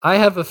I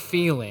have a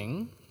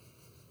feeling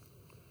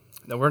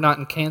that we're not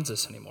in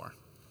Kansas anymore.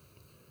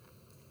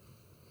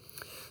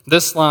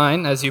 This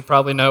line, as you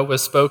probably know,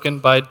 was spoken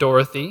by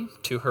Dorothy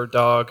to her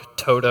dog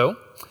Toto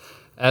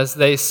as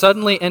they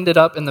suddenly ended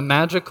up in the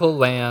magical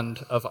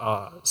land of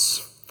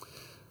Oz.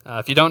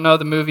 If you don't know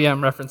the movie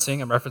I'm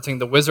referencing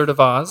The Wizard of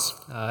Oz.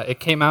 It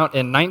came out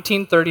in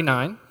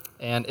 1939,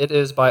 and it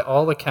is, by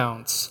all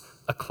accounts,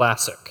 a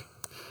classic.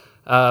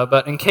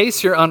 But in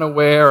case you're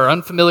unaware or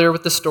unfamiliar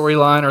with the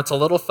storyline, or it's a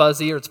little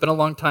fuzzy, or it's been a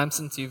long time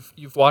since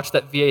you've watched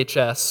that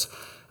VHS,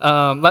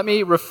 let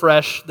me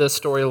refresh the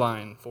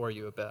storyline for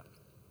you a bit.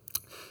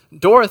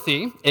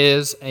 Dorothy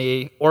is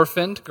an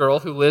orphaned girl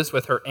who lives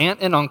with her aunt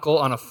and uncle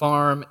on a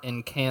farm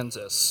in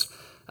Kansas.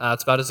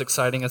 It's about as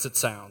exciting as it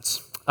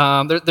sounds.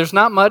 There's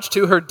not much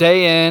to her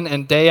day in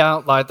and day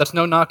out life. That's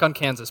no knock on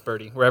Kansas,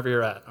 Birdie, wherever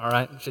you're at, all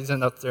right? She's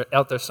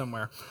out there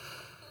somewhere.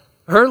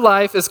 Her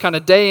life is kind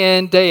of day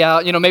in, day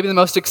out. Maybe the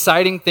most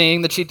exciting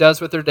thing that she does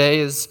with her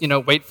day is,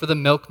 wait for the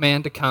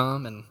milkman to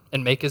come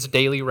and make his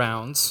daily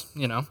rounds,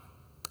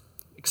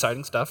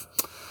 exciting stuff.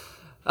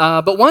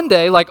 But one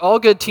day, like all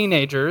good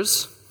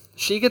teenagers,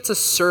 she gets a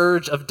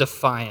surge of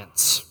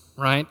defiance,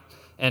 right?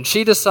 And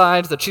she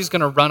decides that she's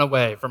going to run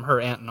away from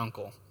her aunt and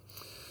uncle.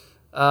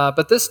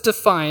 But this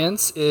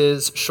defiance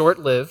is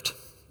short-lived,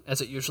 as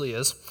it usually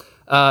is,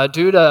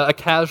 due to a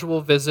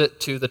casual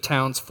visit to the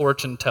town's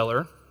fortune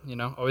teller.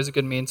 Always a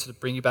good means to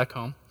bring you back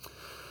home.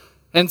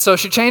 And so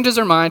she changes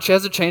her mind. She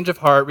has a change of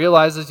heart,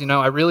 realizes,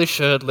 I really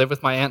should live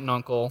with my aunt and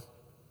uncle.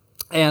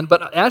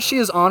 But as she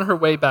is on her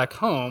way back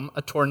home,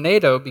 a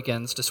tornado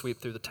begins to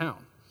sweep through the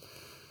town.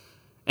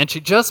 And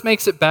she just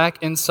makes it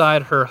back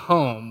inside her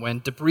home when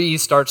debris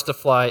starts to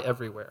fly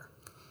everywhere.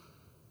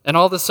 And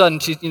all of a sudden,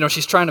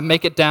 she's trying to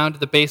make it down to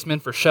the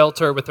basement for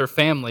shelter with her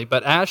family.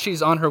 But as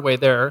she's on her way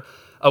there,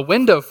 a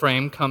window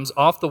frame comes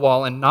off the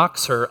wall and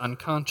knocks her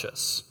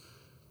unconscious.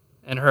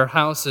 And her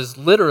house is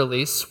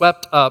literally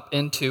swept up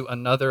into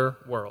another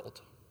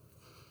world.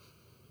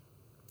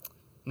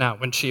 Now,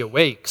 when she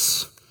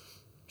awakes,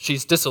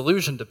 she's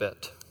disillusioned a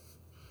bit.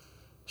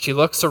 She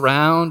looks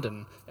around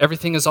and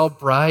everything is all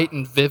bright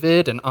and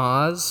vivid in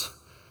Oz.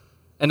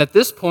 And at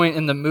this point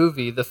in the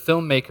movie, the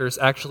filmmakers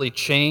actually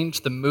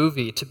changed the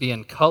movie to be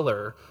in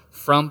color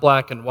from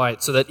black and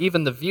white so that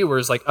even the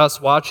viewers, like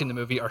us watching the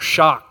movie, are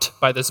shocked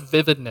by this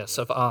vividness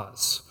of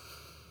Oz.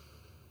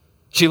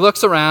 She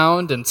looks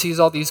around and sees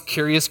all these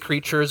curious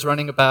creatures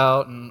running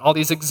about and all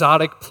these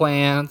exotic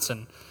plants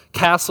and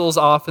castles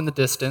off in the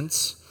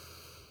distance.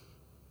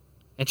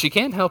 And she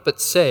can't help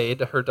but say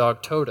to her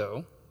dog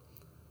Toto,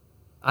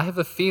 I have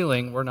a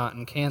feeling we're not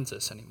in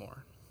Kansas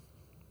anymore.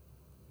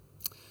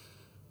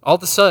 All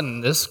of a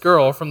sudden, this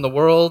girl from the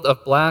world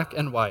of black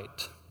and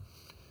white,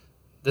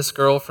 this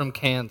girl from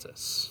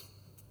Kansas,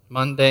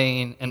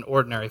 mundane and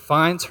ordinary,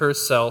 finds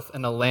herself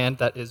in a land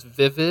that is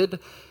vivid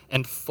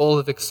and full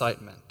of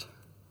excitement.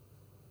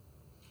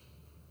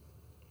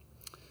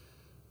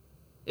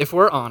 If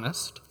we're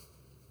honest,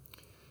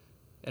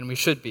 and we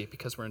should be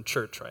because we're in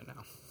church right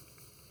now,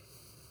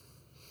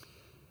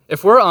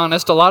 if we're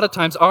honest, a lot of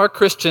times our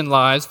Christian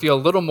lives feel a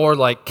little more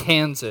like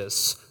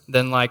Kansas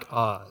than like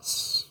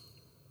Oz.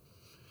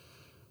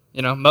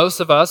 Most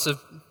of us,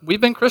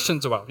 we've been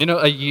Christians a while,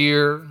 a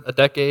year, a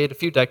decade, a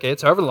few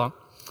decades, however long.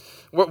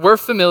 We're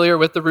familiar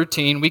with the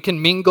routine. We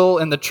can mingle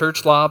in the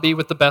church lobby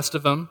with the best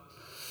of them.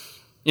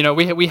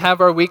 We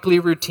have our weekly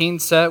routine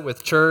set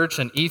with church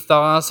and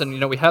ethos,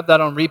 and, we have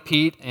that on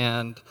repeat.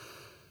 And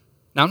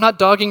now I'm not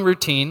dogging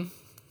routine.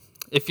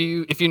 If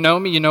you know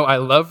me, I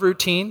love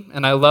routine,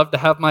 and I love to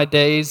have my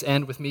days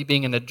end with me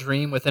being in a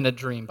dream within a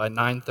dream by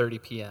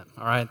 9:30 p.m.,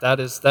 all right? That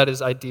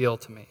is ideal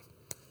to me.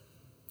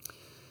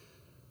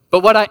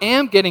 But what I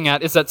am getting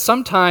at is that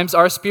sometimes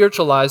our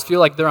spiritual lives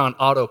feel like they're on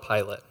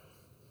autopilot.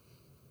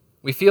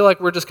 We feel like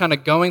we're just kind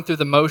of going through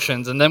the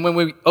motions, and then when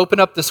we open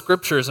up the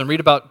scriptures and read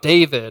about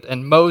David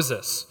and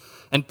Moses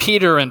and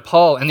Peter and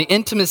Paul and the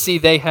intimacy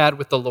they had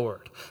with the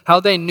Lord,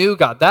 how they knew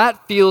God,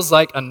 that feels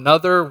like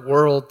another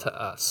world to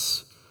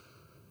us.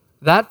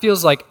 That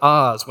feels like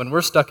Oz when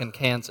we're stuck in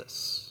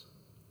Kansas.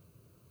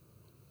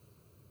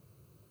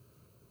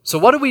 So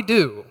what do we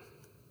do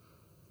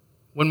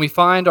when we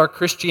find our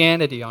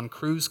Christianity on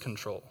cruise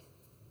control?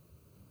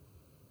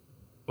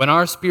 When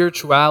our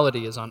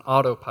spirituality is on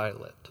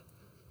autopilot?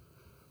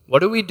 What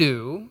do we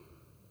do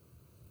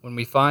when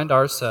we find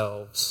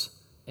ourselves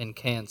in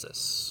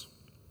Kansas?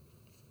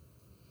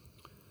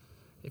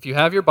 If you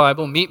have your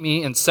Bible, meet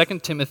me in 2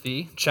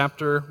 Timothy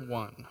chapter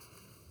 1.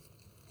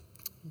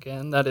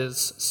 Again, that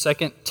is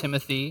 2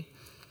 Timothy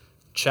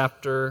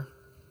chapter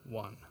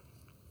 1.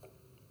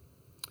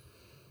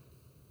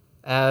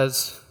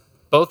 As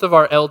both of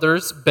our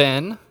elders,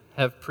 Ben,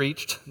 have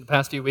preached the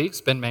past few weeks,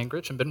 Ben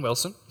Mangrich and Ben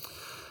Wilson,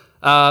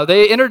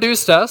 they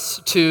introduced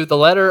us to the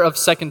letter of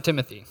 2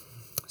 Timothy.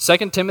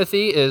 2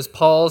 Timothy is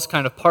Paul's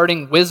kind of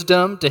parting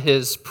wisdom to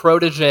his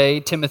protege,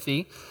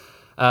 Timothy.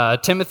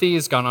 Timothy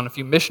has gone on a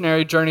few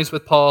missionary journeys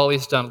with Paul.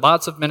 He's done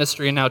lots of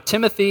ministry. And now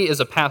Timothy is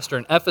a pastor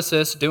in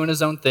Ephesus doing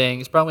his own thing.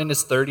 He's probably in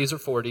his 30s or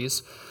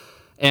 40s.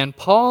 And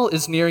Paul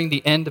is nearing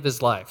the end of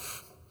his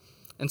life.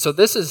 And so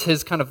this is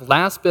his kind of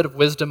last bit of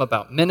wisdom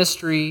about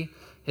ministry,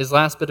 his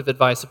last bit of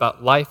advice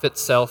about life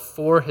itself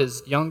for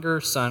his younger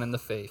son in the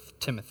faith,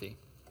 Timothy.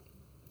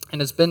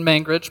 And as Ben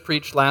Mangrich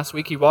preached last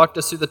week, he walked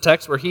us through the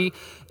text where he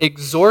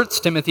exhorts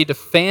Timothy to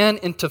fan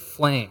into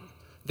flame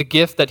the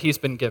gift that he's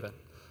been given,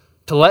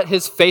 to let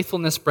his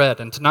faithfulness spread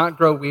and to not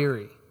grow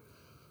weary.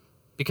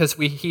 Because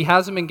he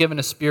hasn't been given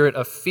a spirit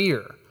of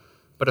fear,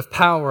 but of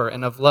power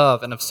and of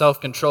love and of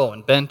self-control.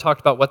 And Ben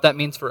talked about what that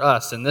means for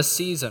us in this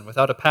season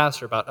without a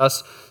pastor, about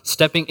us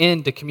stepping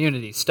into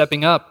community,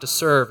 stepping up to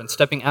serve, and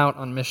stepping out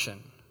on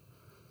mission.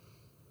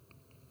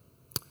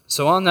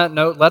 So on that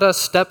note, let us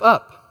step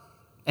up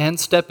and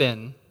step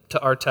in to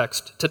our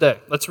text today.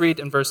 Let's read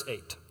in verse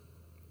 8.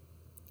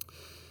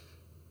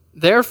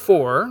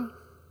 Therefore,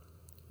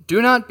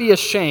 do not be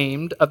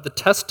ashamed of the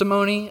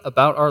testimony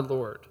about our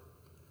Lord,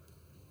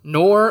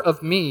 nor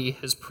of me,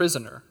 his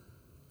prisoner,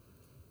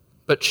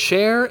 but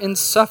share in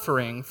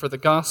suffering for the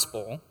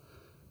gospel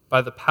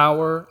by the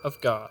power of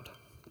God.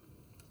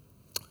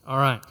 All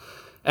right.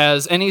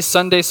 As any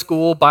Sunday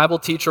school Bible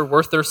teacher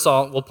worth their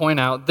salt will point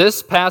out,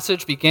 this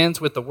passage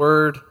begins with the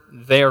word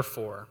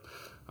therefore.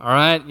 All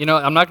right.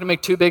 I'm not going to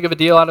make too big of a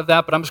deal out of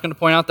that, but I'm just going to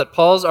point out that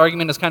Paul's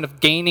argument is kind of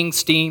gaining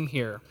steam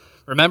here.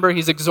 Remember,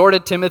 he's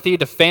exhorted Timothy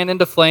to fan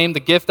into flame the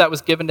gift that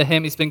was given to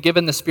him. He's been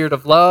given the spirit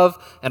of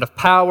love and of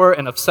power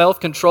and of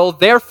self-control.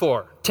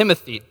 Therefore,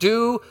 Timothy,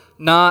 do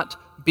not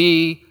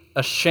be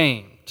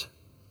ashamed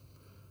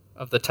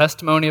of the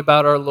testimony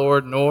about our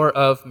Lord, nor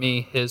of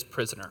me, his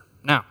prisoner.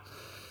 Now,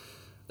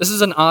 this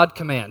is an odd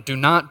command. Do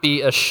not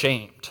be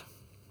ashamed.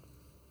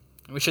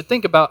 We should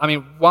think about,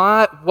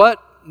 what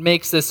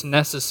makes this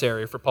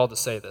necessary for Paul to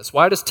say this?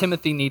 Why does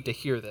Timothy need to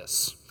hear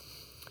this?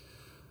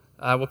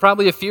 Well,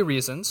 probably a few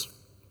reasons.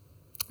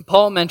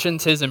 Paul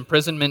mentions his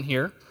imprisonment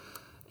here,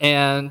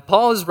 and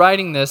Paul is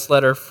writing this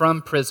letter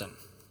from prison.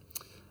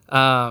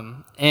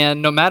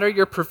 And no matter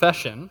your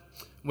profession,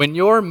 when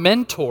your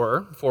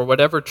mentor for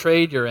whatever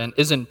trade you're in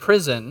is in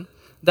prison,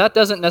 that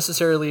doesn't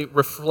necessarily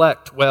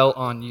reflect well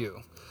on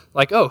you.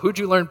 Like, oh, who'd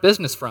you learn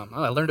business from?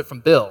 Oh, I learned it from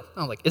Bill.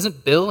 Oh, like,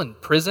 isn't Bill in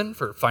prison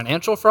for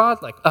financial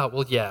fraud? Like, oh,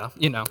 well, yeah,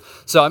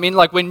 So,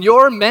 when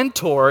your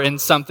mentor in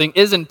something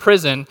is in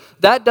prison,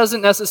 that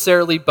doesn't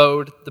necessarily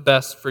bode the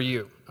best for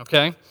you,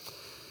 okay?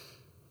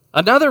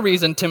 Another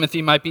reason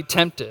Timothy might be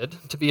tempted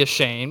to be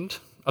ashamed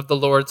of the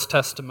Lord's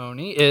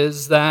testimony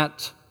is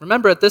that,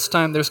 remember, at this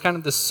time, there's kind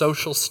of this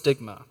social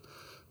stigma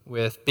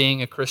with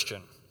being a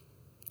Christian.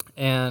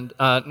 And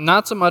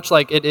not so much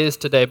like it is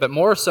today, but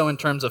more so in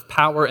terms of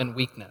power and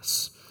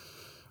weakness,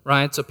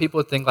 right? So people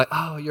would think like,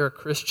 oh, you're a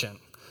Christian.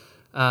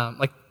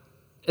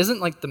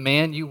 Isn't the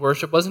man you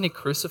worship, wasn't he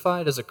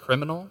crucified as a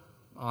criminal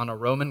on a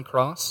Roman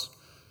cross?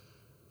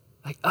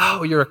 Like,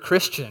 oh, you're a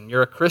Christian.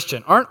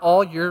 Aren't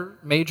all your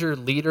major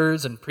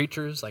leaders and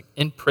preachers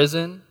in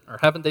prison, or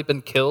haven't they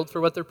been killed for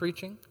what they're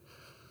preaching?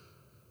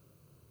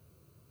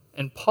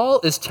 And Paul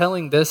is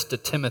telling this to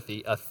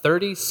Timothy, a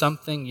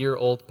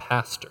 30-something-year-old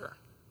pastor.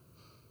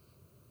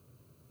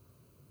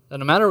 That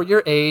no matter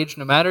your age,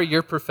 no matter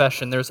your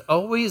profession, there's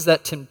always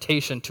that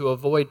temptation to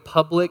avoid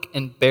public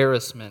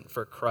embarrassment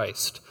for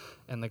Christ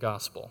and the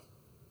gospel.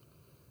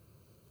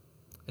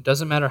 It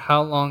doesn't matter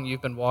how long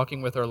you've been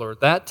walking with our Lord.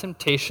 That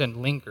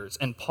temptation lingers,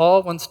 and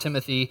Paul wants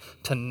Timothy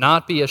to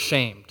not be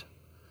ashamed,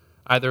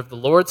 either of the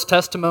Lord's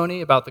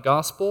testimony about the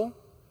gospel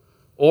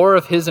or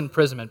of his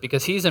imprisonment,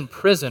 because he's in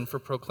prison for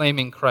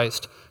proclaiming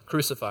Christ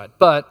crucified.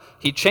 But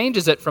he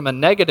changes it from a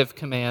negative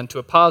command to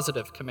a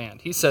positive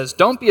command. He says,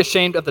 don't be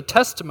ashamed of the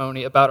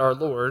testimony about our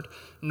Lord,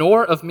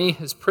 nor of me,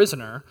 his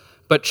prisoner,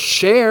 but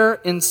share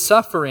in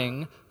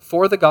suffering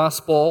for the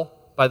gospel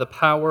by the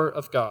power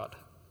of God.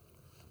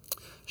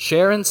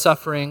 Share in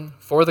suffering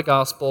for the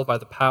gospel by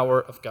the power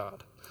of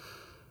God.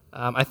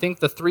 I think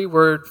the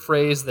three-word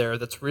phrase there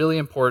that's really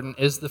important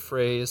is the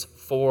phrase,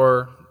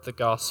 for the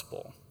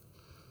gospel.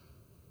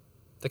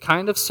 The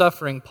kind of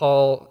suffering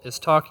Paul is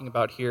talking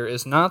about here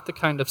is not the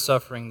kind of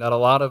suffering that a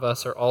lot of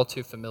us are all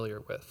too familiar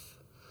with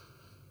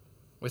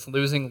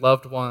losing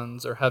loved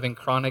ones or having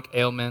chronic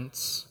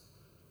ailments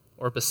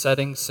or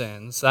besetting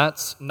sins.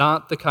 That's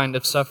not the kind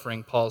of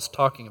suffering Paul's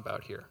talking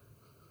about here.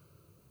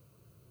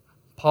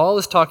 Paul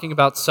is talking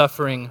about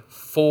suffering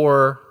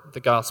for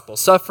the gospel,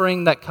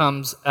 suffering that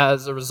comes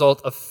as a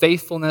result of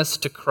faithfulness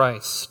to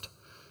Christ,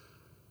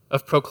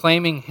 of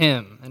proclaiming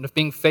him and of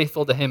being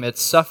faithful to him.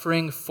 It's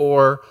suffering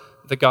for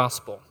the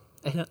gospel.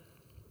 And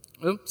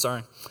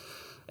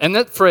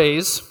that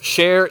phrase,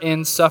 share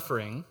in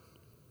suffering,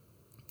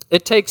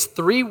 it takes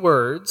three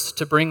words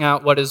to bring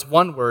out what is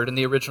one word in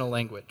the original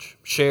language,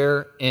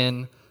 share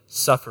in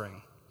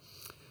suffering.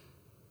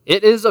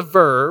 It is a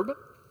verb,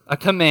 a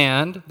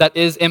command that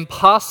is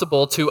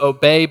impossible to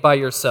obey by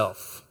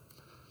yourself.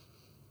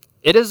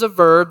 It is a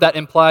verb that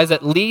implies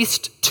at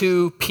least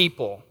two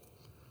people.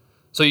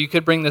 So you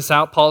could bring this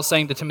out. Paul's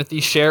saying to Timothy,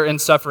 share in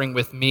suffering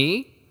with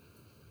me.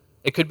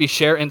 It could be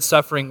share in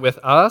suffering with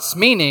us,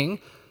 meaning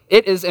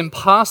it is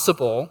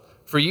impossible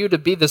for you to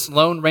be this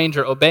lone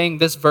ranger obeying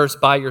this verse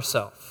by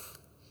yourself.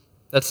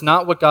 That's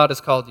not what God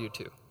has called you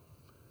to.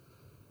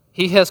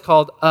 He has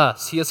called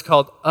us,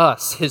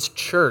 his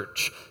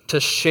church, to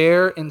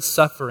share in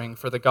suffering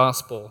for the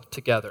gospel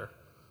together.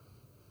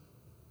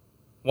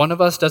 One of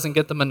us doesn't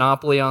get the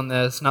monopoly on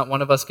this. Not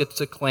one of us gets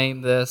to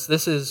claim this.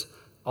 This is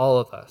all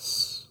of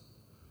us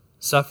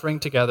suffering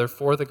together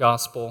for the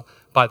gospel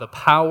by the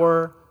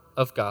power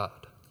of God.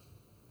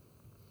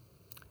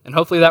 And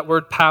hopefully that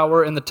word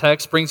power in the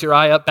text brings your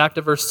eye up back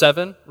to verse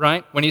 7,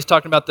 right? When he's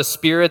talking about the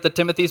spirit that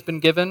Timothy's been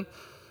given,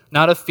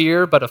 not of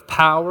fear, but of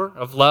power,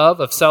 of love,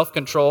 of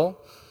self-control.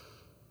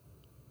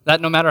 That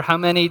no matter how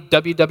many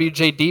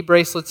WWJD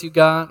bracelets you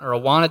got or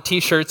Awana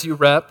t-shirts you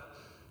rep,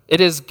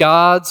 it is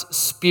God's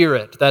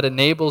Spirit that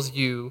enables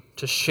you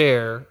to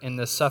share in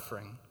this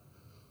suffering.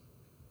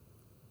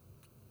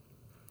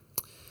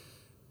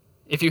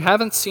 If you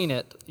haven't seen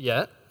it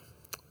yet,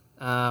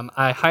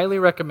 I highly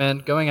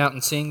recommend going out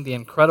and seeing The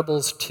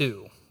Incredibles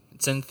 2.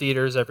 It's in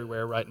theaters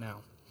everywhere right now.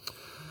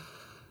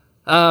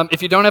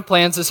 If you don't have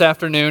plans this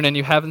afternoon and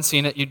you haven't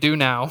seen it, you do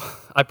now.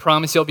 I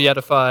promise you'll be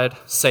edified.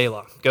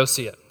 Selah. Go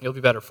see it. You'll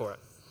be better for it.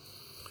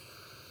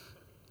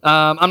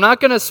 I'm not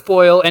going to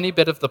spoil any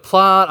bit of the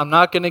plot. I'm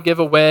not going to give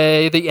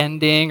away the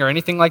ending or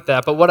anything like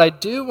that. But what I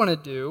do want to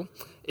do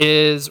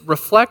is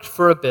reflect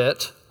for a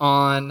bit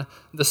on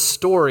the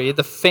story,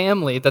 the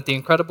family that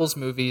the Incredibles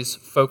movies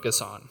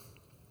focus on.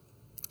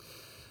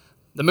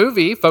 The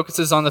movie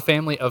focuses on the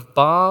family of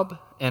Bob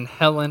and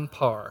Helen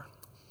Parr.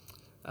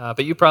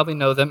 But you probably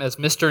know them as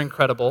Mr.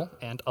 Incredible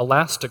and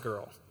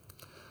Elastigirl.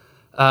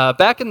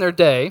 Back in their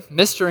day,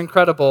 Mr.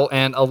 Incredible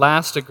and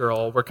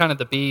Elastigirl were kind of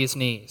the bee's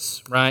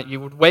knees, right? You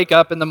would wake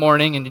up in the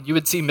morning and you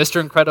would see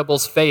Mr.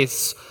 Incredible's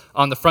face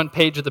on the front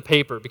page of the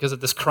paper because of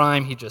this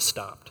crime he just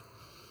stopped.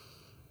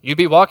 You'd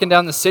be walking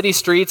down the city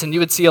streets and you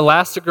would see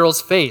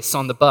Elastigirl's face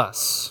on the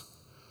bus.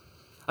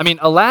 I mean,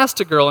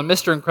 Elastigirl and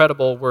Mr.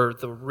 Incredible were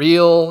the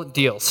real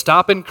deal.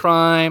 Stopping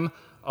crime,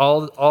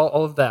 all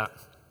of that.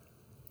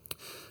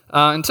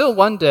 Until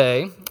one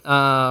day,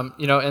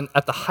 and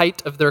at the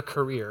height of their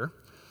career,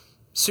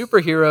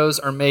 superheroes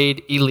are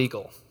made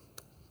illegal,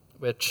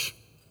 which,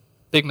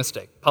 big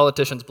mistake.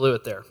 Politicians blew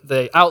it there.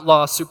 They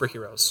outlaw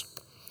superheroes.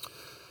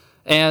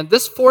 And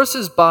this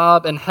forces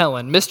Bob and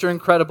Helen, Mr.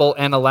 Incredible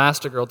and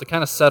Elastigirl, to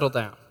kind of settle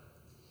down.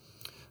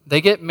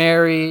 They get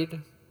married,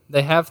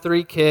 they have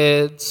 3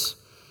 kids,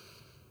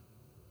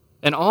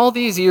 and all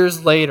these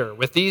years later,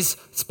 with these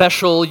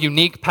special,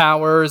 unique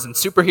powers and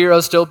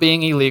superheroes still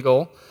being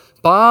illegal,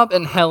 Bob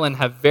and Helen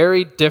have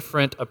very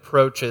different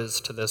approaches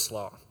to this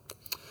law.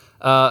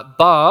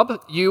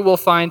 Bob, you will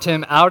find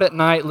him out at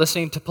night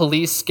listening to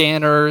police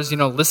scanners,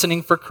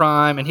 listening for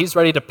crime, and he's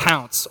ready to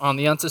pounce on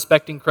the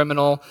unsuspecting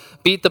criminal,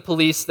 beat the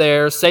police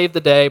there, save the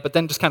day, but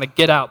then just kind of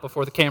get out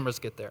before the cameras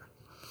get there.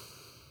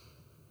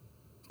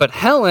 But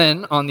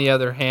Helen, on the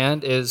other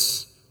hand,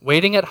 is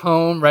waiting at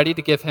home, ready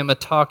to give him a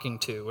talking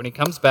to. When he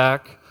comes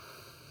back,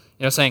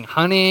 saying,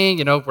 honey,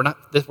 we're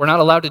not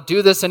allowed to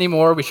do this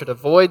anymore. We should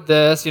avoid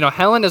this.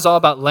 Helen is all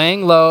about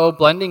laying low,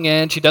 blending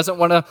in. She doesn't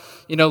want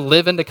to,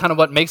 live into kind of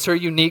what makes her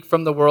unique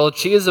from the world.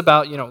 She is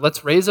about,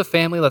 let's raise a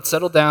family, let's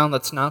settle down,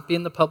 let's not be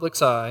in the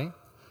public's eye.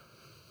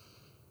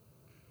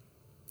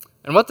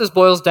 And what this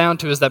boils down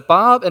to is that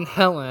Bob and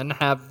Helen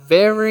have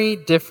very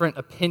different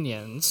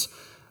opinions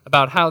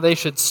about how they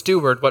should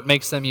steward what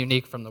makes them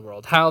unique from the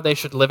world, how they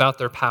should live out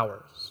their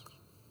powers.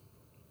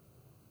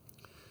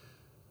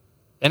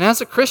 And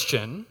as a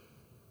Christian,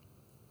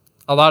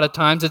 a lot of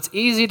times it's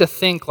easy to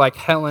think like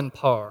Helen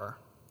Parr.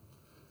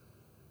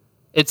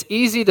 It's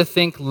easy to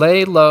think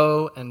lay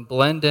low and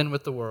blend in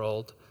with the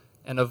world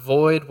and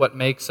avoid what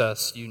makes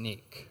us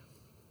unique.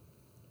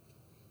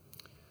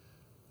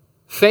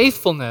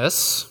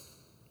 Faithfulness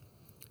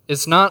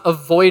is not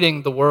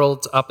avoiding the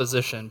world's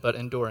opposition, but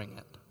enduring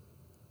it.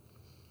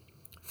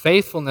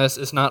 Faithfulness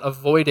is not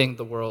avoiding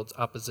the world's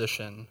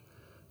opposition,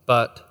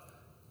 but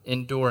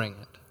enduring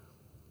it.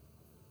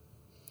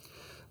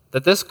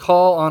 That this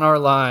call on our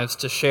lives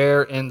to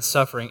share in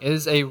suffering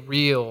is a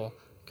real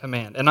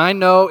command. And I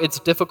know it's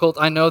difficult.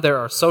 I know there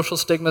are social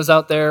stigmas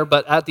out there,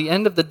 but at the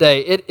end of the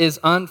day, it is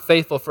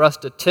unfaithful for us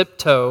to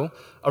tiptoe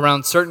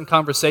around certain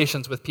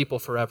conversations with people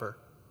forever.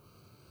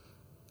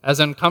 As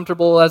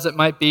uncomfortable as it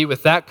might be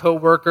with that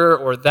coworker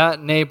or that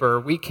neighbor,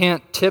 we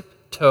can't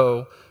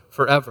tiptoe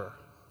forever.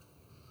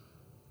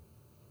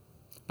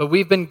 But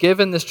we've been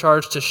given this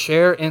charge to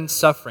share in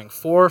suffering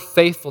for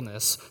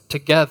faithfulness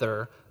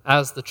together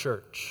as the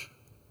church.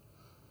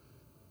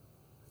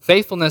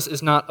 Faithfulness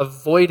is not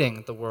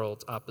avoiding the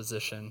world's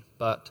opposition,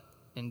 but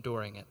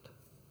enduring it.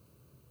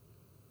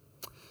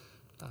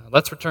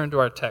 Let's return to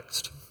our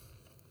text.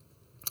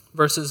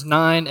 Verses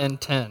 9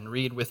 and 10,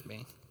 read with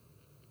me.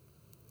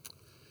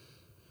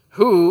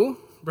 Who,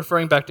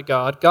 referring back to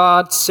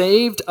God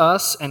saved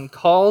us and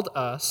called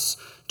us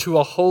to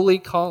a holy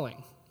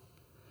calling,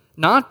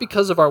 not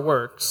because of our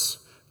works,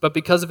 but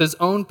because of his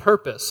own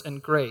purpose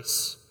and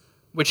grace,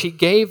 which he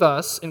gave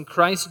us in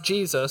Christ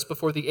Jesus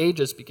before the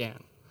ages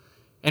began,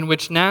 and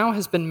which now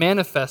has been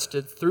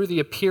manifested through the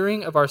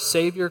appearing of our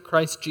Savior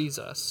Christ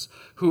Jesus,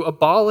 who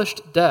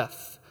abolished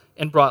death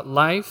and brought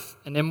life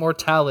and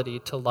immortality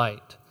to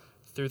light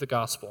through the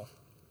gospel.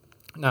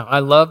 Now, I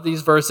love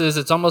these verses.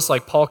 It's almost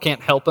like Paul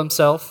can't help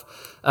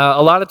himself.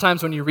 A lot of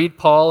times when you read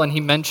Paul and he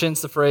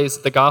mentions the phrase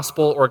the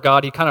gospel or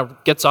God, he kind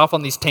of gets off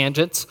on these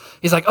tangents.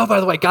 He's like, oh, by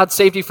the way, God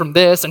saved you from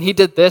this, and he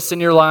did this in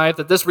your life.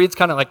 That this reads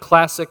kind of like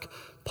classic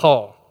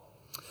Paul.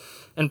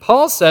 And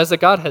Paul says that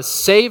God has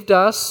saved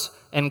us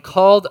and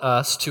called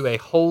us to a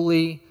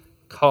holy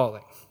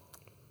calling.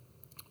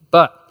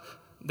 But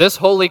this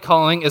holy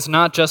calling is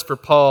not just for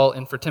Paul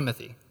and for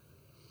Timothy.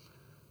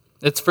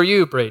 It's for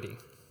you, Brady.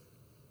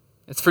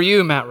 It's for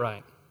you, Matt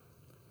Wright.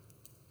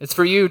 It's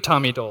for you,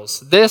 Tommy Doles.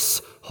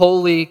 This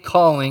holy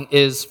calling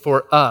is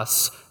for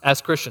us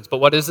as Christians. But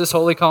what is this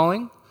holy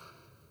calling?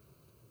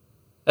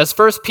 As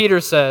 1 Peter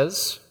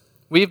says,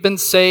 we've been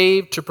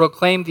saved to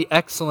proclaim the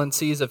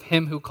excellencies of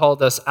him who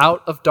called us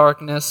out of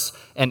darkness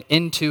and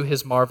into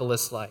his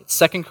marvelous light.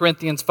 2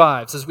 Corinthians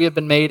 5 says we have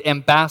been made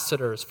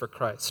ambassadors for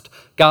Christ,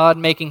 God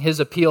making his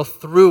appeal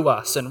through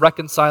us and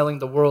reconciling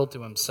the world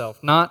to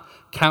himself, not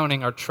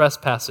counting our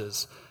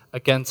trespasses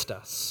against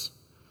us.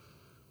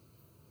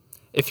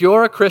 If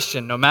you're a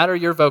Christian, no matter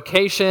your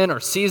vocation or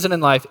season in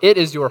life, it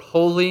is your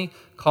holy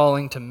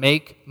calling to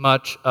make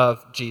much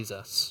of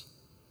Jesus.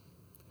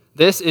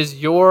 This is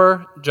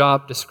your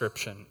job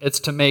description. It's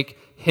to make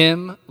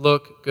him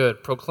look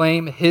good.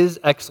 Proclaim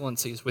his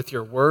excellencies with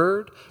your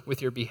word,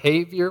 with your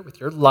behavior, with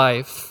your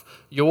life.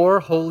 Your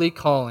holy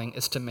calling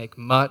is to make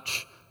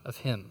much of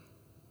him.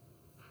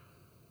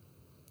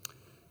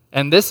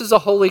 And this is a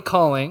holy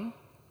calling,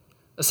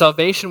 a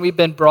salvation we've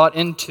been brought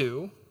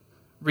into.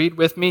 Read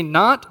with me,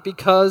 not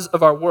because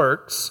of our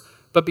works,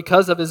 but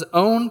because of his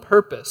own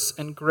purpose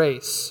and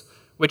grace,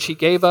 which he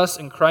gave us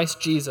in Christ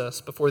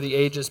Jesus before the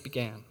ages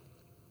began.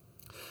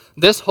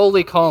 This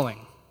holy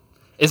calling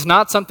is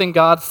not something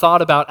God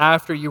thought about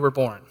after you were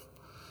born,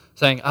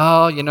 saying,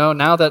 "Oh,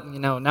 now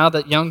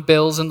that young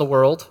Bill's in the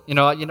world,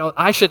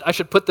 I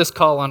should put this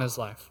call on his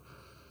life."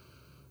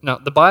 No,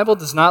 the Bible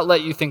does not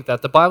let you think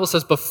that. The Bible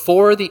says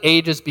before the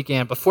ages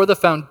began, before the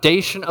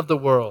foundation of the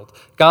world,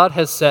 God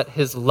has set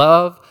his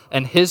love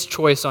and his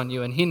choice on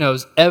you, and he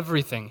knows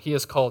everything he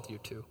has called you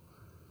to.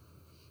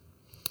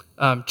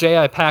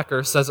 J.I.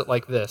 Packer says it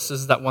like this.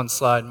 This is that one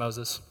slide,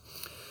 Moses.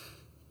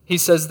 He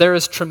says, there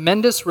is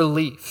tremendous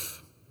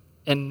relief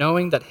in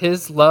knowing that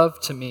his love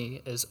to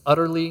me is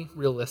utterly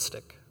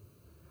realistic,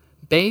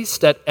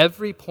 based at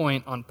every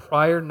point on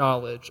prior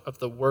knowledge of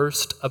the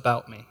worst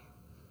about me,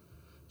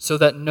 so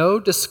that no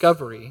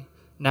discovery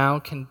now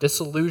can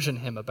disillusion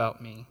him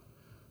about me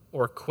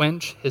or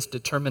quench his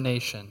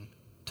determination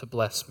to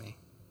bless me.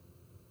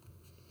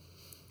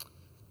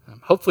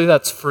 Hopefully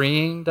that's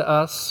freeing to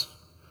us.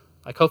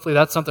 Hopefully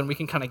that's something we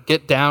can kind of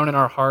get down in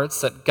our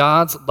hearts, that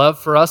God's love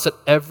for us at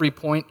every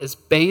point is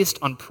based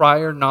on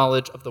prior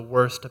knowledge of the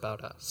worst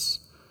about us.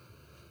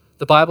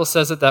 The Bible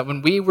says that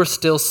when we were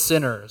still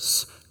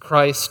sinners,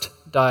 Christ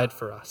died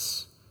for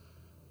us.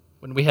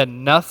 When we had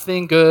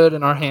nothing good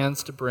in our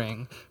hands to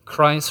bring,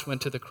 Christ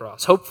went to the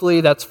cross.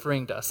 Hopefully that's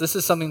freeing to us. This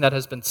is something that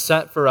has been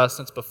set for us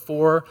since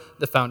before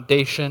the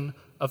foundation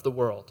of the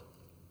world.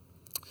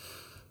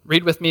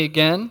 Read with me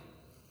again.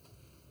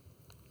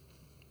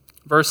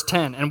 Verse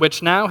 10, and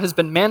which now has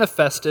been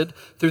manifested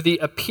through the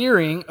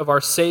appearing of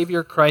our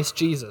Savior Christ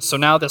Jesus. So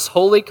now this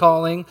holy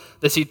calling,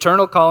 this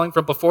eternal calling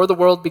from before the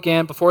world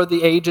began, before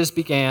the ages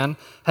began,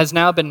 has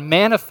now been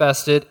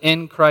manifested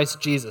in Christ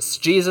Jesus.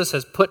 Jesus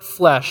has put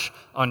flesh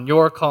on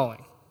your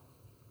calling.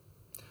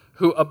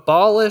 Who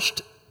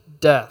abolished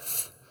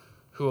death.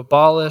 Who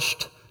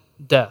abolished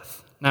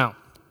death. Now,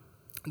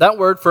 that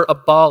word for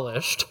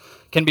abolished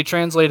can be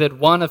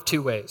translated one of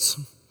two ways.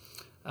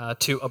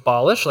 To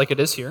abolish, like it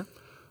is here,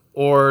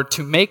 or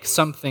to make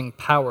something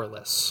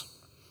powerless.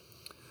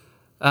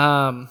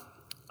 I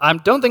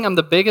don't think I'm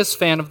the biggest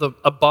fan of the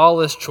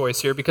abolish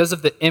choice here because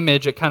of the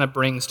image it kind of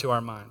brings to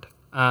our mind.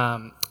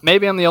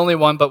 Maybe I'm the only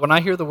one, but when I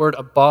hear the word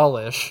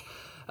abolish,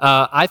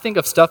 I think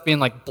of stuff being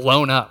like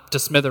blown up to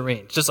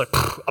smithereens, just like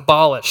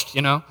abolished,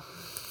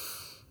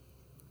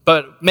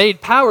 But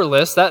made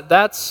powerless,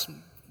 that's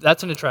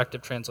an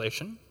attractive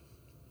translation.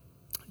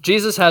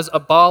 Jesus has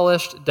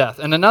abolished death.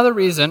 And another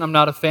reason I'm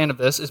not a fan of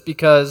this is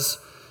because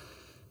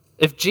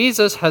if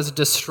Jesus has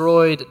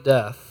destroyed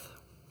death,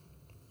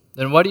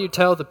 then what do you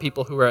tell the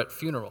people who are at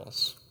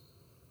funerals?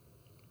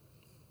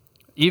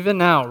 Even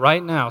now,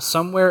 right now,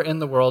 somewhere in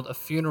the world, a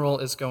funeral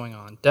is going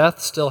on.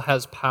 Death still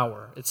has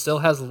power. It still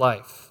has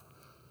life.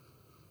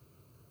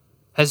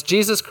 Has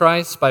Jesus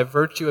Christ, by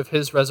virtue of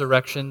his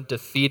resurrection,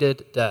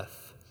 defeated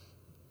death?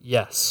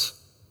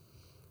 Yes.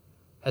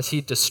 Has he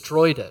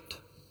destroyed it?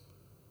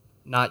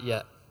 Not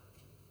yet.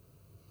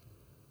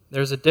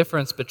 There's a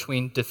difference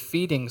between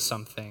defeating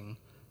something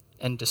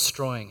and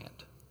destroying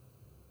it.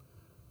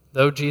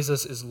 Though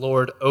Jesus is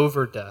Lord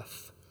over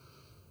death,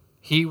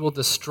 he will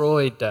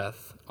destroy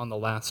death on the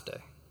last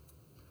day.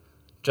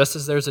 Just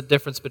as there's a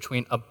difference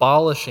between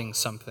abolishing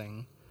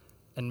something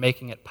and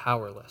making it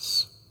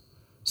powerless.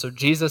 So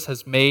Jesus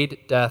has made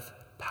death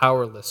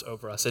powerless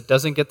over us. It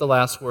doesn't get the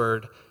last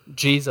word.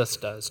 Jesus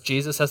does.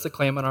 Jesus has the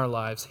claim on our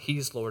lives.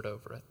 He's Lord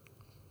over it.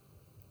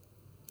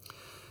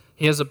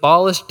 He has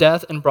abolished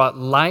death and brought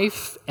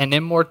life and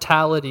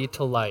immortality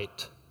to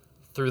light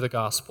through the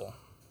gospel.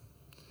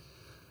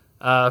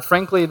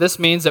 Frankly, this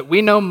means that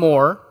we know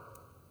more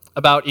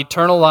about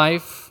eternal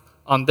life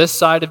on this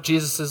side of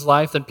Jesus'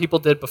 life than people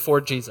did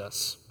before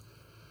Jesus.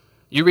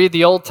 You read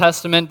the Old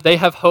Testament, they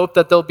have hope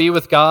that they'll be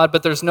with God,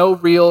 but there's no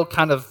real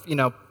kind of,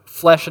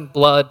 flesh and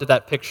blood to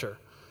that picture.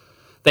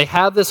 They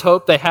have this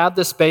hope, they have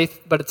this faith,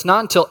 but it's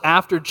not until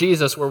after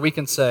Jesus where we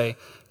can say,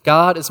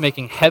 God is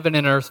making heaven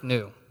and earth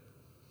new.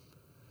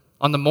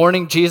 On the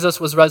morning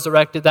Jesus was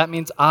resurrected, that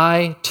means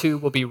I too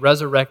will be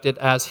resurrected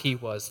as he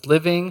was,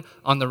 living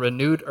on the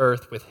renewed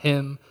earth with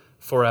him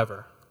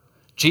forever.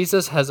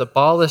 Jesus has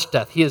abolished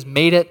death. He has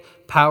made it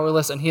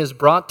powerless, and he has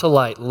brought to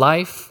light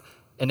life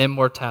and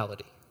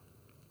immortality.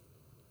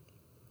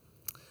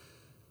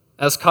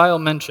 As Kyle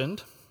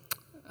mentioned,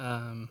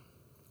 I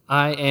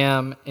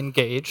am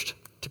engaged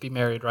to be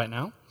married right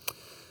now.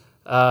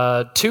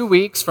 2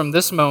 weeks from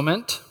this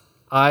moment,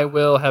 I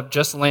will have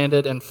just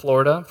landed in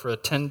Florida for a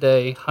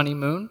 10-day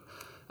honeymoon.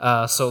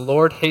 So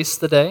Lord, haste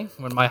the day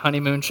when my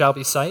honeymoon shall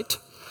be sight.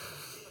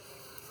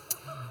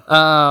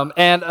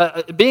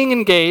 Being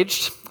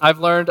engaged, I've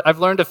learned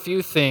a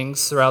few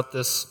things throughout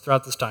this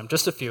time,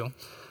 just a few.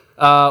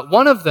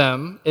 One of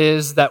them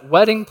is that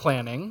wedding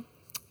planning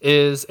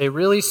is a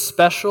really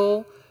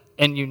special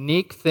and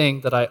unique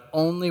thing that I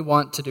only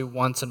want to do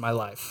once in my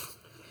life.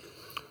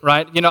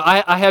 Right?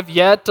 I have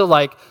yet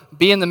to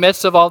be in the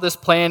midst of all this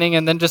planning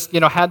and then just,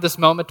 had this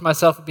moment to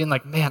myself of being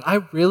like, man,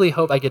 I really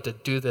hope I get to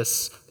do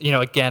this,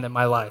 again in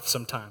my life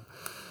sometime.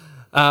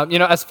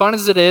 As fun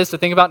as it is to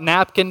think about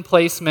napkin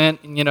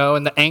placement,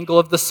 and the angle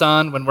of the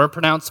sun when we're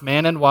pronounced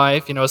man and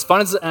wife, as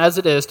fun as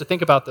it is to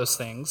think about those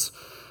things,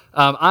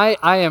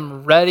 I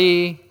am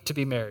ready to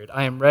be married.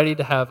 I am ready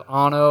to have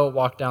Anno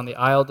walk down the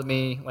aisle to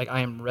me.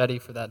 I am ready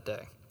for that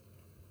day.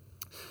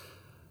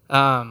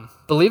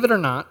 Believe it or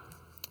not,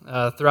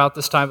 throughout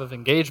this time of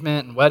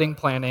engagement and wedding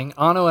planning,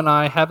 Anno and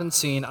I haven't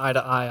seen eye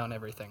to eye on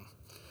everything.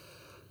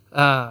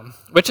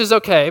 Which is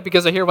okay,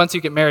 because I hear once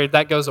you get married,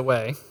 that goes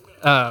away.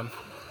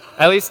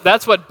 At least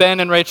that's what Ben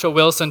and Rachel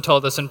Wilson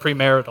told us in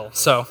premarital.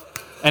 So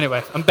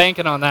anyway, I'm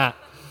banking on that.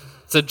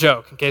 It's a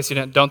joke, in case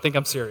you don't think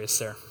I'm serious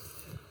there.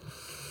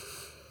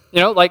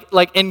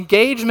 Like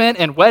engagement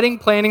and wedding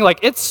planning,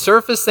 it's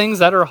surface things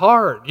that are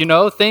hard.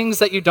 Things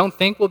that you don't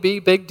think will be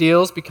big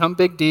deals become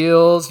big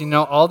deals,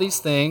 all these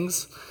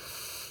things.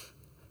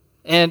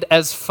 And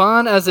as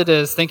fun as it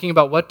is thinking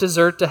about what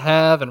dessert to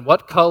have and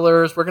what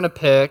colors we're going to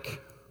pick,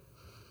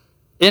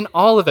 in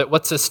all of it,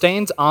 what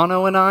sustains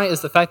Anno and I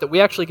is the fact that we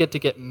actually get to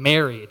get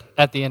married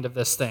at the end of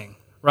this thing,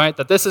 right?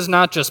 That this is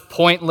not just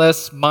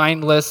pointless,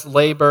 mindless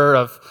labor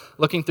of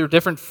looking through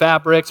different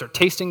fabrics or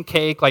tasting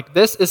cake.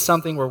 This is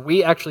something where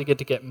we actually get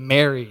to get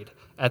married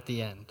at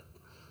the end.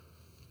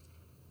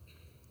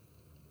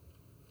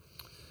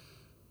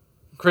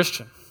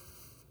 Christian,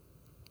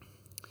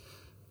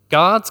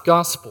 God's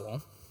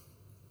gospel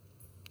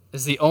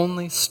is the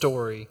only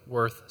story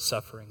worth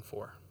suffering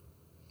for.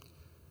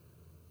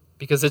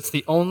 Because it's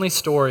the only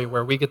story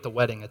where we get the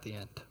wedding at the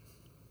end.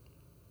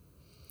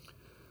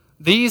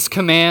 These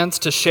commands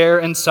to share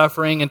in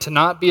suffering and to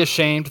not be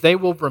ashamed, they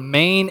will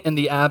remain in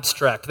the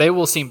abstract. They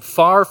will seem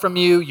far from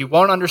you. You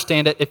won't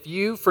understand it if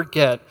you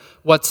forget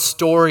what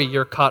story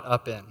you're caught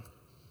up in.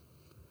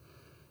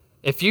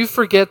 If you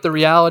forget the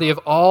reality of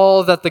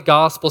all that the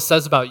gospel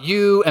says about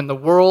you and the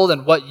world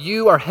and what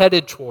you are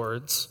headed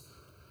towards,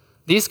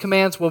 these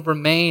commands will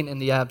remain in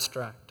the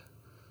abstract.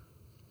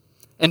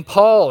 And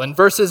Paul, in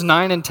verses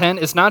 9 and 10,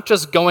 is not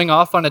just going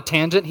off on a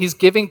tangent. He's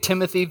giving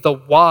Timothy the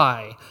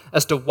why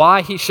as to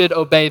why he should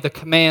obey the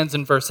commands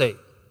in verse 8.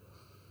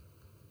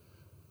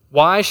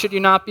 Why should you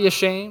not be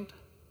ashamed?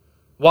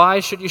 Why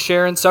should you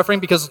share in suffering?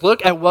 Because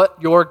look at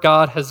what your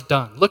God has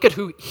done. Look at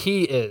who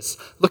he is.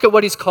 Look at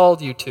what he's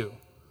called you to.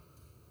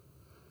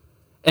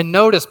 And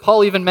notice,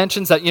 Paul even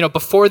mentions that,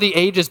 before the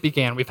ages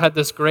began, we've had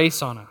this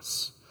grace on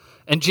us.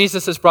 And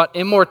Jesus has brought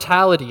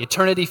immortality,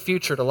 eternity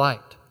future to light.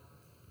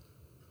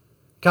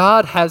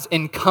 God has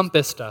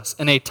encompassed us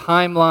in a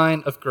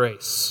timeline of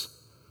grace.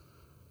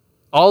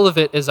 All of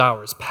it is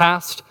ours,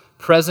 past,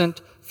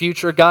 present,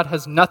 future. God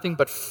has nothing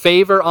but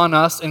favor on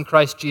us in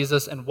Christ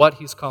Jesus and what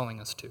he's calling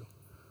us to.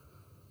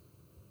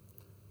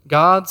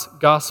 God's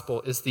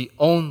gospel is the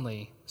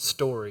only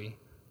story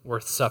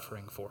worth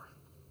suffering for.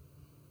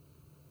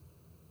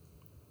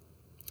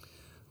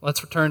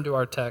 Let's return to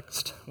our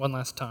text one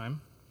last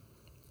time.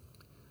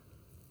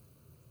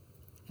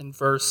 In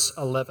verse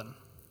 11.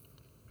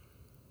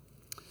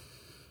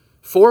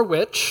 For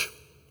which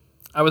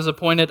I was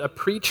appointed a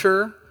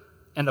preacher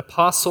and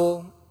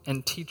apostle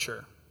and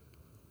teacher,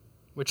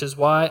 which is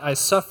why I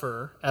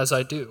suffer as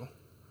I do.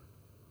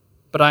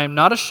 But I am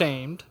not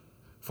ashamed,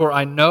 for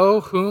I know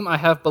whom I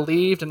have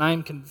believed, and I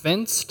am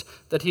convinced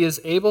that he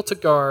is able to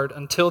guard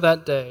until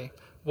that day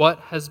what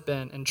has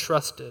been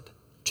entrusted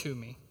to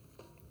me.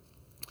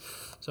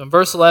 So in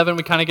verse 11,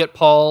 we kind of get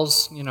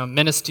Paul's,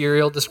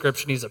 ministerial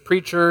description. He's a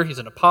preacher, he's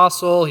an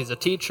apostle, he's a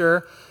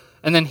teacher.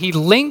 And then he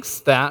links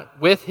that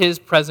with his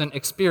present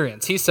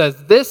experience. He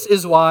says, this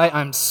is why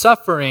I'm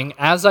suffering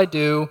as I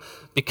do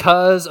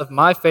because of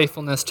my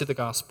faithfulness to the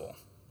gospel.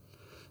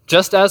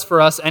 Just as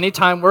for us,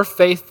 anytime we're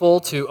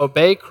faithful to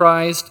obey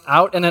Christ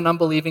out in an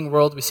unbelieving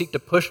world, we seek to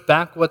push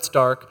back what's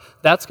dark,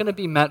 that's going to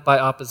be met by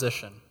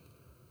opposition.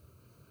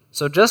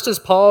 So just as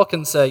Paul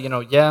can say,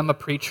 yeah, I'm a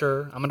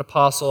preacher, I'm an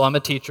apostle, I'm a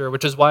teacher,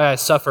 which is why I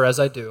suffer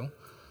as I do.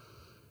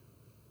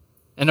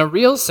 In a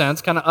real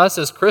sense, kind of us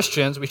as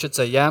Christians, we should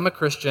say, yeah, I'm a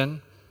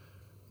Christian,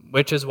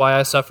 which is why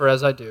I suffer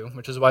as I do,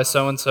 which is why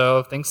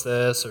so-and-so thinks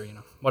this, or,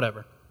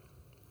 whatever.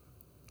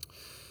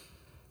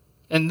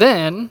 And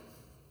then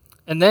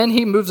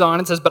he moves on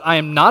and says, but I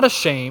am not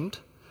ashamed,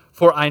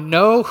 for I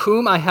know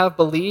whom I have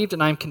believed,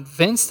 and I am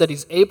convinced that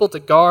he's able to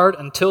guard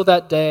until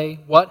that day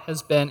what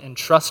has been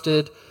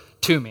entrusted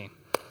to me.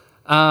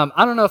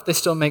 I don't know if they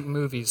still make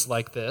movies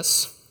like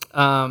this,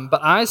 but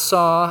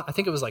I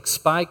think it was like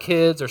Spy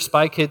Kids or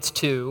Spy Kids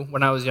 2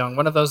 when I was young,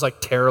 one of those like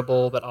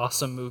terrible but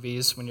awesome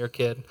movies when you're a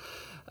kid.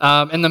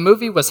 And the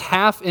movie was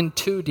half in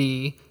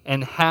 2D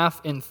and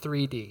half in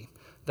 3D,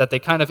 that they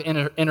kind of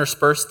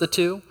interspersed the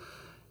two.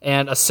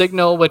 And a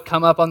signal would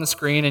come up on the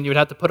screen, and you would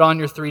have to put on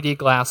your 3D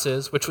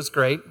glasses, which was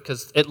great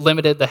because it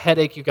limited the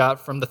headache you got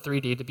from the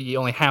 3D to be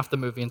only half the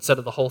movie instead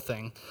of the whole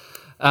thing.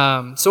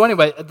 So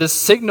anyway, this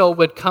signal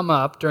would come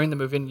up during the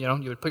movie, and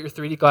you would put your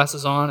 3D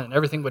glasses on, and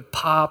everything would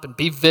pop and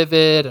be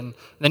vivid, and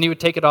then you would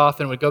take it off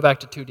and it would go back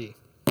to 2D.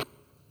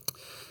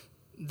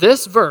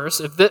 This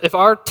verse, if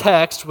our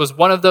text was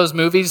one of those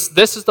movies,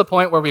 this is the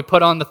point where we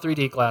put on the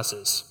 3D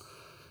glasses.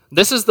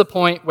 This is the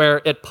point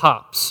where it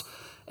pops.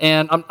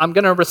 And I'm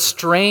going to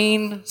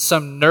restrain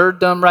some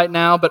nerddom right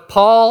now, but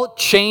Paul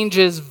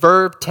changes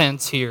verb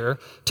tense here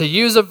to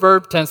use a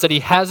verb tense that he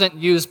hasn't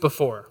used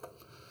before.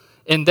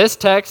 In this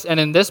text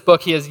and in this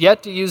book, he has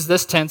yet to use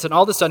this tense, and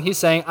all of a sudden he's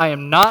saying, I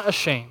am not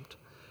ashamed,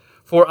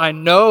 for I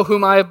know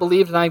whom I have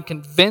believed, and I am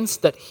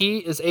convinced that he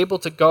is able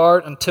to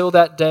guard until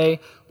that day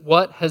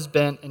what has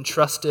been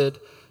entrusted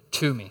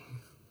to me.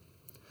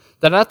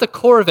 That at the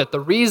core of it, the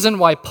reason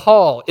why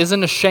Paul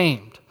isn't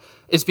ashamed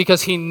is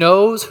because he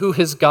knows who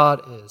his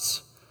God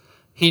is.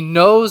 He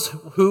knows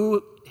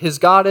who his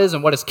God is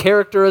and what his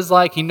character is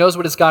like. He knows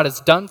what his God has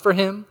done for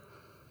him.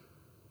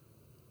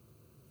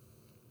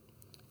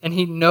 And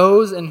he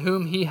knows in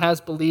whom he has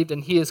believed,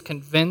 and he is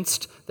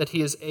convinced that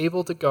he is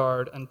able to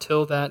guard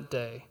until that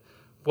day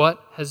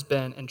what has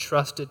been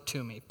entrusted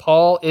to me.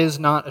 Paul is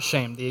not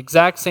ashamed. The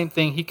exact same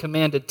thing he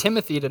commanded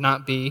Timothy to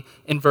not be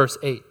in verse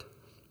 8.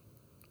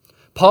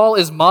 Paul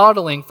is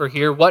modeling for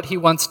here what he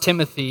wants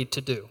Timothy to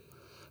do.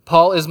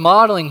 Paul is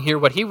modeling here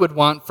what he would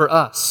want for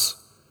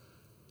us,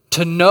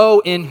 to know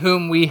in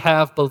whom we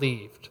have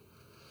believed,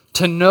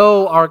 to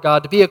know our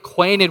God, to be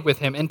acquainted with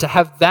him, and to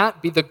have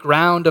that be the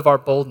ground of our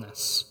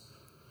boldness,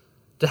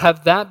 to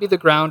have that be the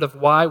ground of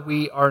why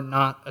we are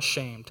not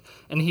ashamed.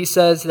 And he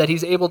says that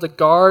he's able to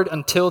guard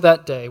until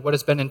that day what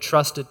has been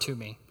entrusted to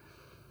me.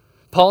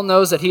 Paul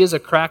knows that he is a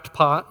cracked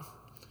pot.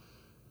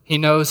 He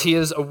knows he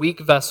is a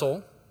weak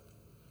vessel.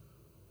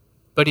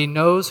 But he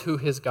knows who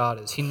his God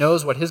is. He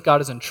knows what his God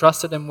has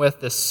entrusted him with,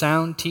 this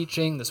sound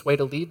teaching, this way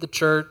to lead the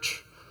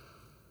church,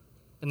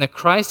 and that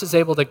Christ is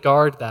able to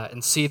guard that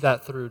and see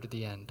that through to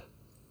the end.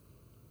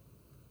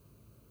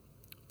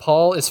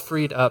 Paul is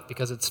freed up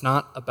because it's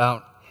not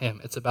about him.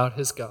 It's about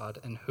his God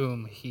in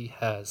whom he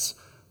has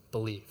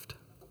believed.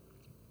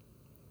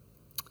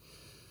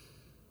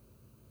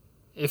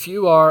 If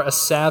you are a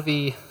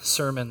savvy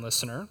sermon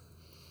listener,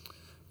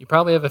 you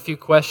probably have a few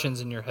questions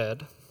in your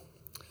head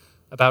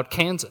about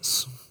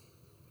Kansas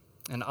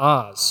and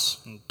Oz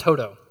and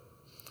Toto.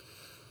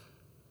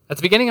 At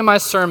the beginning of my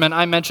sermon,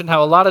 I mentioned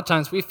how a lot of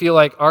times we feel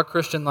like our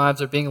Christian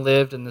lives are being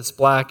lived in this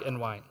black and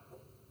white.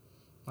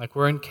 Like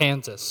we're in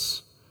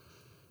Kansas,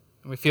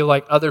 and we feel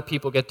like other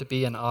people get to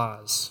be in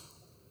Oz.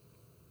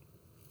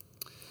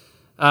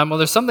 Well,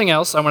 there's something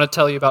else I want to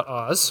tell you about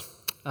Oz.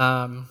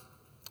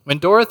 When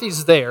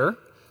Dorothy's there,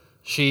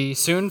 she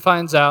soon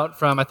finds out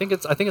from, I think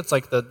it's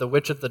like the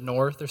Witch of the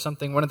North or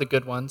something, one of the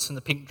good ones in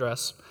the pink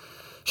dress.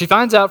 She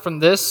finds out from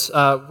this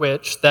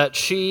witch that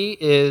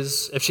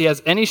if she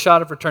has any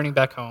shot of returning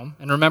back home,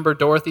 and remember,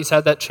 Dorothy's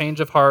had that change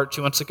of heart. She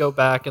wants to go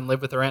back and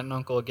live with her aunt and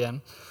uncle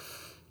again.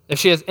 If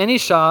she has any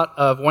shot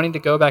of wanting to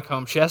go back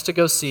home, she has to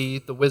go see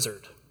the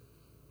wizard,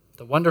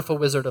 the wonderful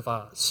Wizard of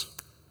Oz.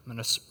 I'm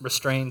going to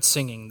restrain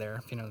singing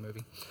there, if you know the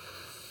movie.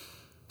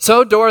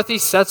 So Dorothy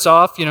sets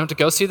off, to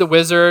go see the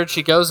wizard.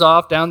 She goes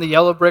off down the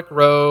yellow brick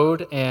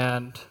road,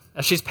 and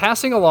as she's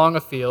passing along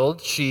a field,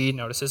 she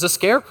notices a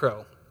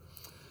scarecrow.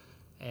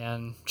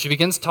 And she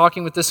begins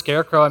talking with the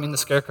scarecrow. The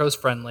scarecrow's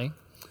friendly.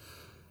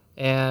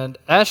 And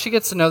as she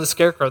gets to know the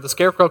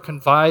scarecrow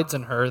confides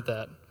in her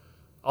that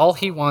all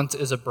he wants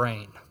is a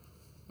brain,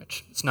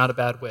 which is not a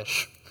bad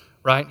wish,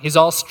 right? He's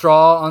all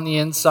straw on the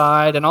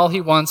inside, and all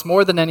he wants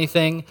more than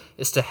anything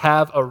is to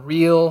have a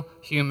real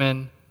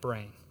human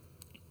brain.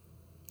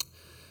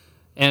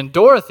 And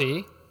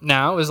Dorothy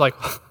now is like,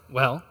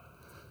 well,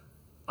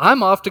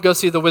 I'm off to go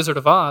see the Wizard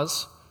of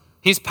Oz.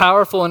 He's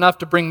powerful enough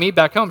to bring me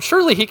back home.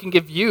 Surely he can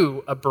give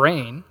you a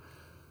brain.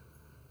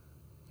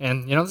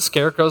 And, the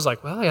Scarecrow's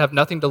like, well, I have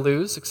nothing to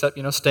lose except,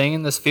 staying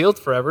in this field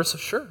forever, so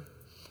sure.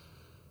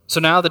 So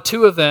now the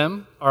two of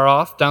them are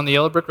off down the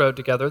yellow brick road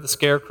together, the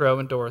Scarecrow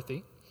and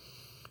Dorothy.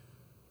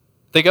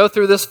 They go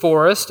through this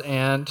forest,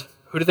 and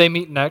who do they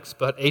meet next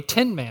but a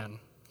Tin Man?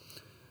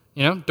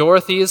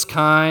 Dorothy is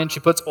kind. She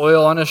puts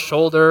oil on his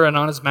shoulder and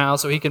on his mouth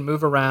so he can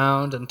move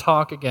around and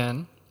talk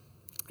again.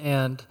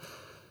 And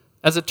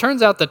as it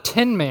turns out, the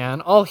Tin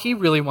Man, all he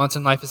really wants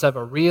in life is to have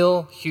a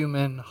real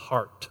human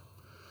heart.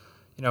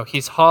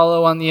 He's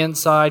hollow on the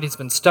inside. He's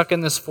been stuck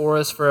in this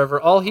forest forever.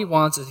 All he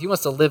wants is he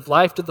wants to live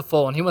life to the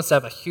full, and he wants to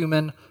have a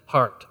human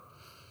heart.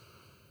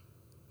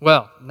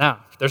 Well,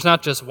 now, there's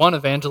not just one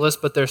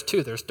evangelist, but there's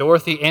two. There's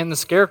Dorothy and the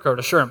Scarecrow to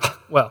assure him,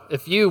 well,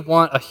 if you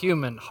want a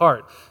human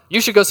heart,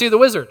 you should go see the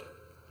wizard.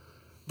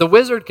 The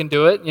wizard can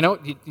do it.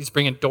 He's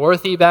bringing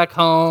Dorothy back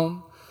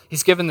home.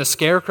 He's giving the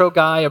Scarecrow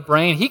guy a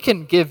brain. He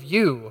can give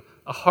you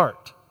a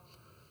heart.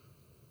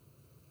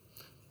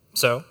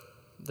 So,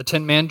 the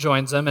Tin Man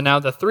joins them, and now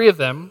the three of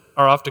them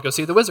are off to go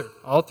see the wizard,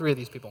 all three of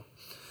these people.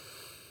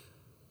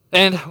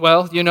 And,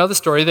 well, you know the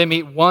story. They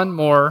meet one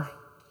more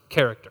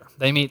character.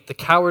 They meet the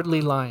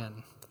Cowardly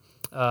Lion.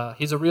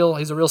 He's a real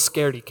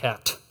scaredy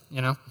cat,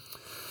 That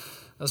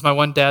was my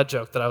one dad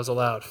joke that I was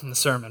allowed in the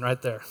sermon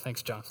right there.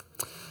 Thanks, John.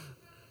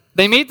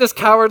 They meet this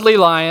Cowardly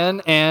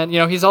Lion, and,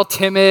 he's all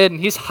timid,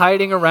 and he's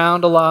hiding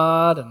around a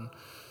lot, and,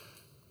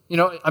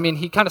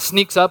 he kind of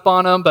sneaks up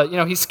on them, but,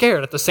 he's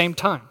scared at the same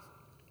time.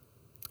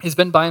 He's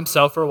been by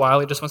himself for a while.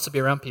 He just wants to be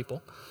around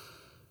people.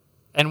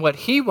 And what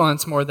he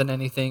wants more than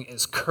anything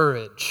is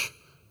courage,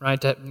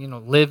 right? To,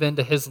 live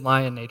into his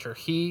lion nature.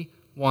 He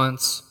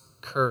wants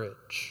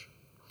courage.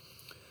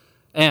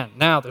 And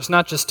now there's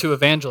not just two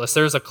evangelists.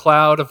 There's a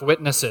cloud of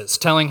witnesses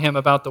telling him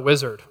about the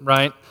wizard,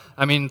 right?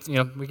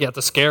 We got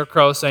the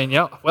Scarecrow saying,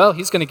 well,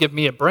 he's going to give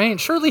me a brain.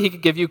 Surely he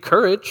could give you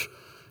courage.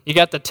 You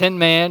got the Tin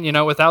Man,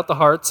 without the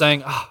heart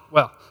saying,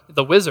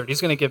 the wizard,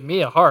 he's going to give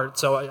me a heart.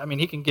 So,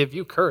 he can give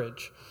you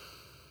courage.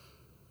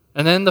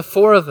 And then the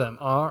four of them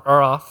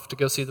are off to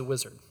go see the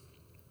wizard.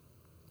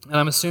 And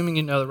I'm assuming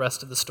you know the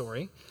rest of the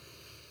story.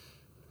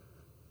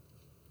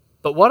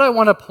 But what I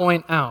want to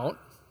point out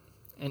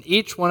in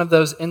each one of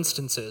those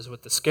instances,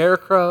 with the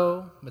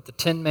Scarecrow, with the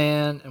Tin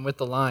Man, and with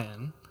the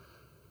lion,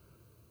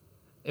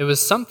 it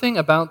was something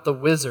about the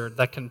wizard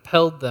that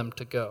compelled them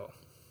to go.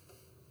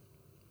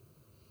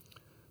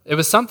 It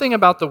was something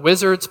about the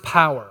wizard's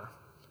power,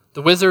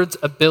 the wizard's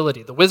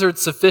ability, the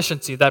wizard's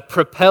sufficiency that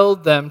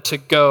propelled them to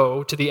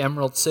go to the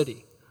Emerald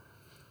City.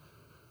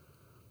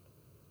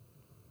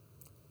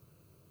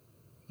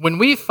 When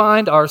we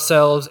find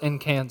ourselves in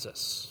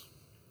Kansas,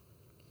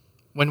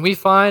 when we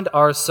find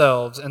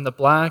ourselves in the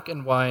black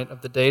and white of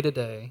the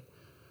day-to-day,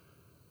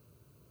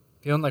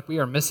 feeling like we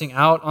are missing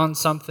out on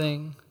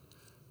something,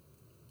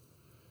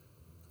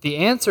 the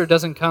answer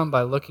doesn't come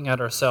by looking at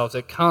ourselves.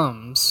 It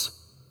comes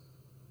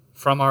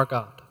from our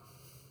God.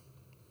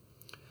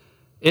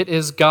 It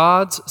is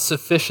God's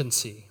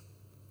sufficiency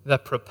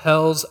that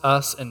propels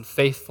us in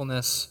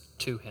faithfulness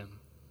to Him.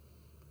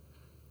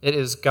 It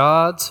is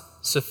God's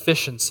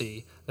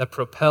sufficiency that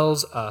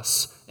propels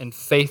us in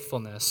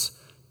faithfulness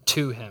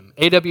to Him.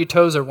 A.W.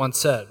 Tozer once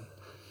said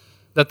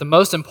that the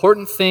most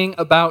important thing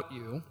about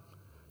you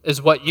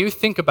is what you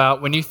think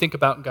about when you think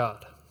about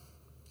God.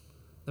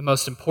 The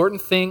most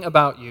important thing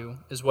about you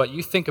is what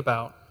you think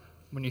about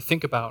when you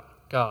think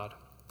about God.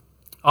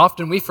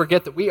 Often we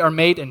forget that we are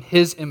made in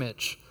His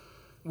image.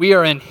 We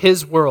are in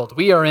His world.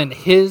 We are in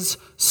His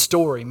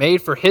story,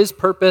 made for His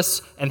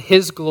purpose and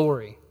His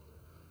glory.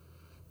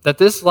 That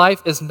this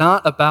life is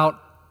not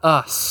about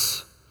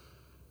us.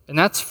 And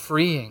that's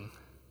freeing.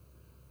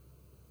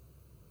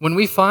 When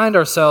we find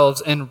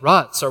ourselves in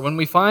ruts or when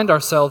we find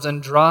ourselves in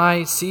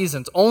dry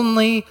seasons,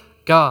 only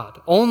God,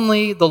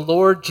 only the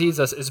Lord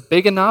Jesus is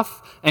big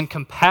enough and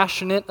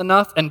compassionate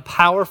enough and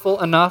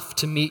powerful enough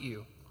to meet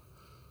you.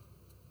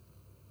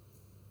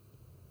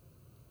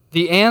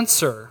 The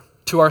answer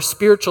to our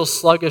spiritual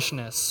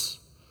sluggishness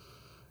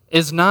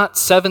is not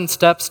 7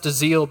 steps to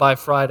zeal by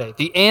Friday.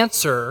 The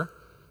answer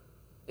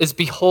is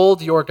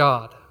behold your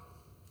God.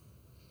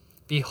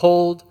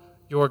 Behold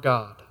your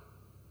God.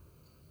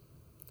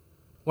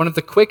 One of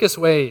the quickest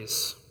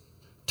ways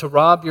to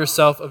rob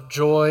yourself of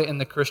joy in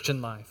the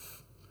Christian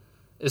life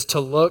is to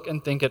look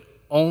and think it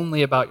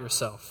only about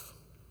yourself.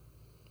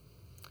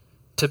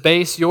 To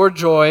base your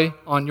joy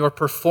on your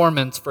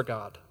performance for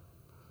God.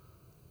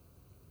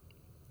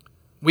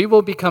 We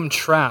will become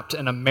trapped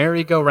in a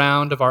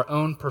merry-go-round of our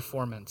own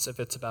performance if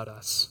it's about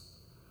us.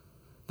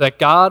 That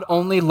God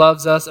only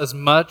loves us as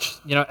much,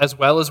 as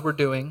well as we're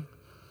doing.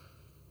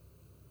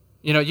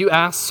 You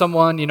ask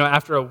someone,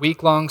 after a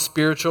week-long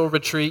spiritual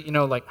retreat,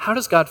 how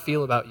does God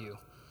feel about you?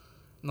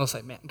 And they'll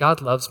say, man,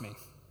 God loves me.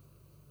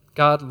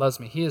 God loves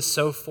me. He is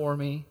so for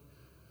me.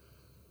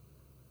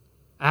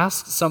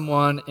 Ask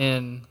someone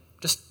in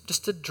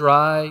just a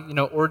dry,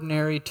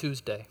 ordinary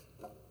Tuesday,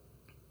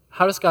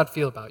 how does God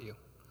feel about you?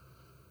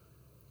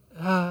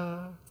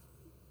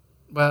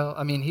 well,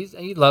 I mean,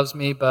 he loves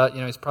me, but,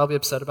 he's probably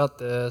upset about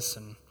this,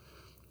 and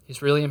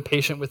he's really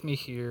impatient with me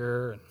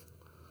here.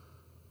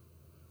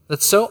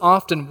 That so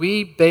often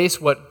we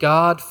base what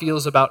God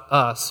feels about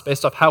us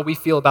based off how we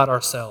feel about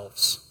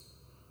ourselves.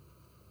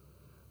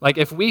 Like,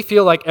 if we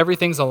feel like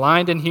everything's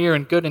aligned in here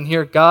and good in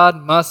here,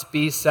 God must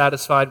be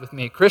satisfied with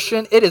me.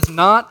 Christian, it is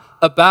not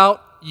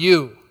about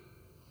you.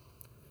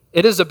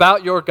 It is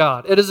about your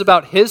God. It is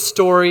about His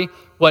story,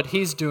 what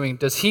He's doing.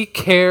 Does He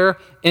care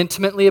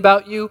intimately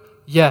about you?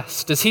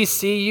 Yes. Does He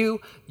see you?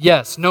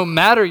 Yes. No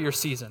matter your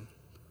season,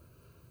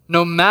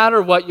 no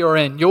matter what you're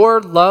in,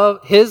 your love,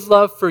 His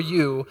love for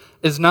you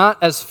is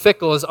not as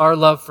fickle as our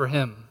love for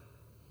Him.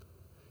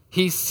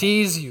 He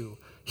sees you.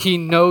 He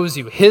knows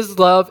you. His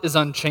love is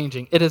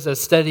unchanging. It is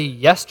as steady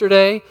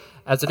yesterday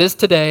as it is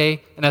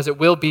today and as it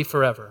will be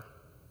forever.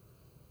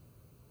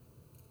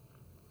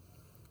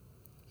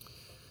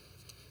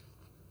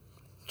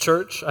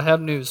 Church, I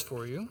have news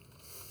for you.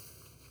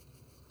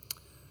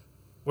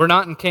 We're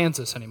not in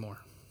Kansas anymore.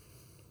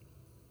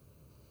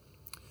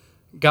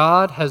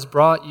 God has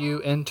brought you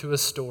into a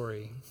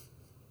story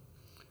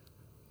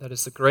that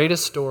is the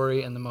greatest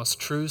story and the most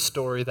true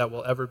story that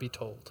will ever be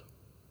told.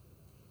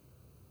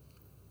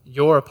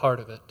 You're a part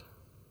of it.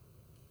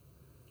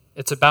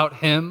 It's about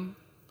Him,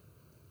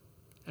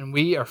 and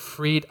we are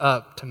freed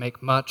up to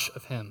make much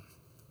of Him.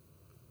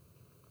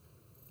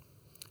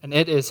 And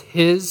it is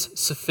His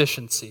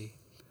sufficiency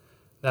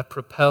that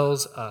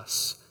propels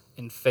us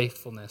in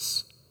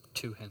faithfulness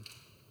to Him.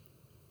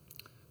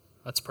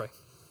 Let's pray.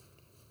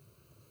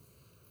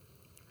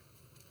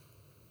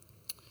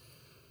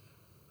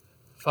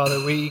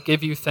 Father, we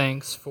give you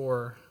thanks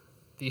for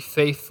the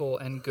faithful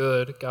and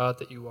good God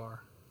that you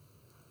are.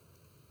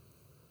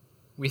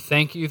 We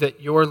thank you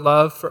that your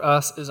love for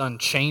us is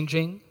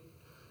unchanging.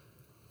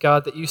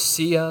 God, that you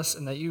see us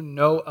and that you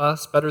know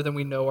us better than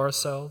we know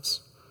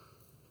ourselves.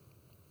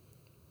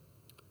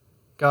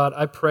 God,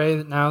 I pray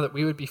that now that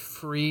we would be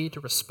free to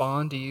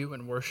respond to you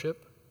in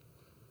worship,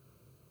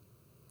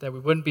 that we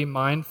wouldn't be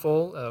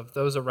mindful of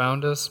those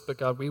around us, but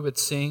God, we would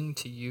sing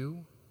to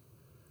you.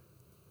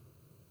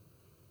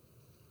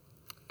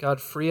 God,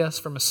 free us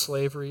from a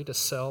slavery to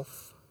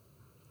self.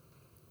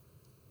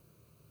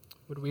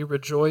 Would we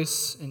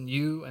rejoice in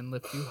you and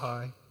lift you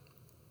high?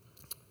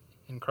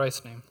 In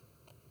Christ's name,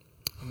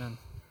 amen.